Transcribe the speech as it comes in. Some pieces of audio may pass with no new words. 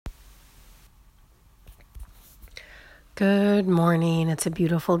Good morning. It's a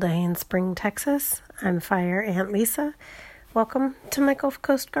beautiful day in Spring, Texas. I'm Fire Aunt Lisa. Welcome to my Gulf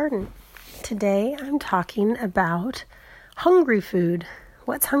Coast garden. Today I'm talking about hungry food.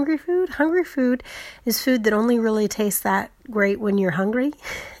 What's hungry food? Hungry food is food that only really tastes that great when you're hungry.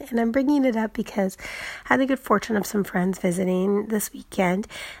 And I'm bringing it up because I had the good fortune of some friends visiting this weekend,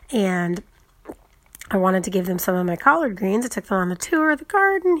 and I wanted to give them some of my collard greens. I took them on a tour of the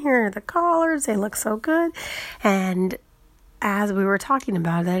garden. Here are the collards. They look so good. And as we were talking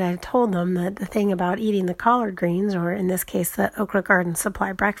about it, I told them that the thing about eating the collard greens, or in this case, the Okra Garden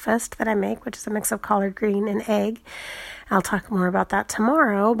Supply breakfast that I make, which is a mix of collard green and egg. I'll talk more about that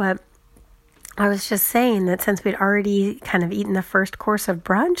tomorrow, but I was just saying that since we'd already kind of eaten the first course of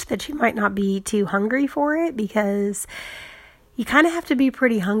brunch, that you might not be too hungry for it, because you kind of have to be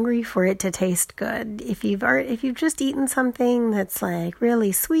pretty hungry for it to taste good. If you've just eaten something that's like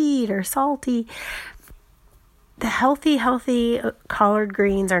really sweet or salty, the healthy collard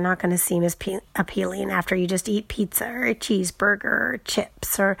greens are not going to seem as appealing after you just eat pizza or a cheeseburger or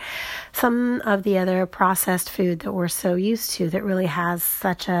chips or some of the other processed food that we're so used to that really has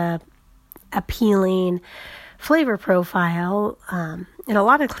such a appealing flavor profile. In a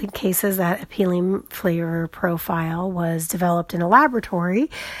lot of cases, that appealing flavor profile was developed in a laboratory.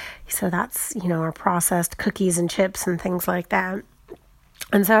 So that's, our processed cookies and chips and things like that.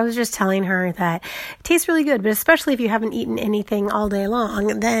 And so I was just telling her that it tastes really good, but especially if you haven't eaten anything all day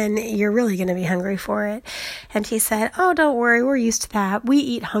long, then you're really going to be hungry for it. And she said, "Oh, don't worry, we're used to that. We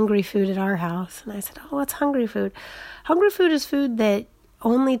eat hungry food at our house." And I said, "Oh, what's hungry food?" Hungry food is food that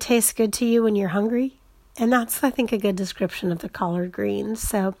only tastes good to you when you're hungry. And that's, I think, a good description of the collard greens.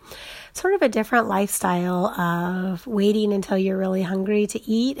 So sort of a different lifestyle of waiting until you're really hungry to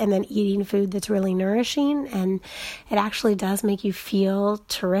eat and then eating food that's really nourishing. And it actually does make you feel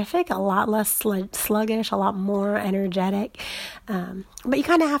terrific, a lot less sluggish, a lot more energetic. But you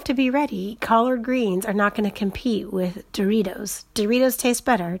kind of have to be ready. Collard greens are not going to compete with Doritos. Doritos taste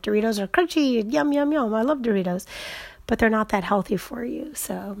better. Doritos are crunchy, yum, yum, yum. I love Doritos. But they're not that healthy for you.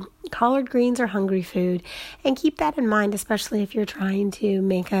 So collard greens are hungry food, and keep that in mind, especially if you're trying to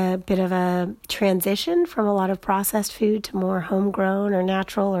make a bit of a transition from a lot of processed food to more homegrown or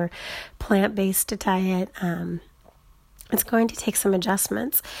natural or plant-based diet. It's going to take some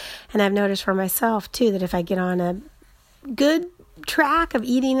adjustments. And I've noticed for myself too that if I get on a good track of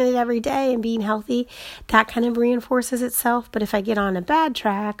eating it every day and being healthy, that kind of reinforces itself. But if I get on a bad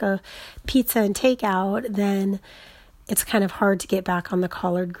track of pizza and takeout, then it's kind of hard to get back on the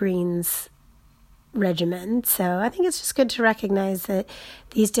collard greens regimen. So I think it's just good to recognize that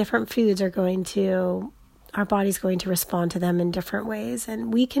these different foods our body's going to respond to them in different ways.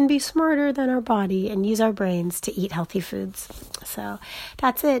 And we can be smarter than our body and use our brains to eat healthy foods. So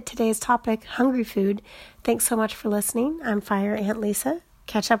that's it. Today's topic, hungry food. Thanks so much for listening. I'm Fire Aunt Lisa.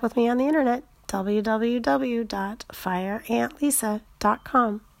 Catch up with me on the internet,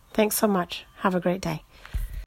 www.fireantlisa.com. Thanks so much. Have a great day.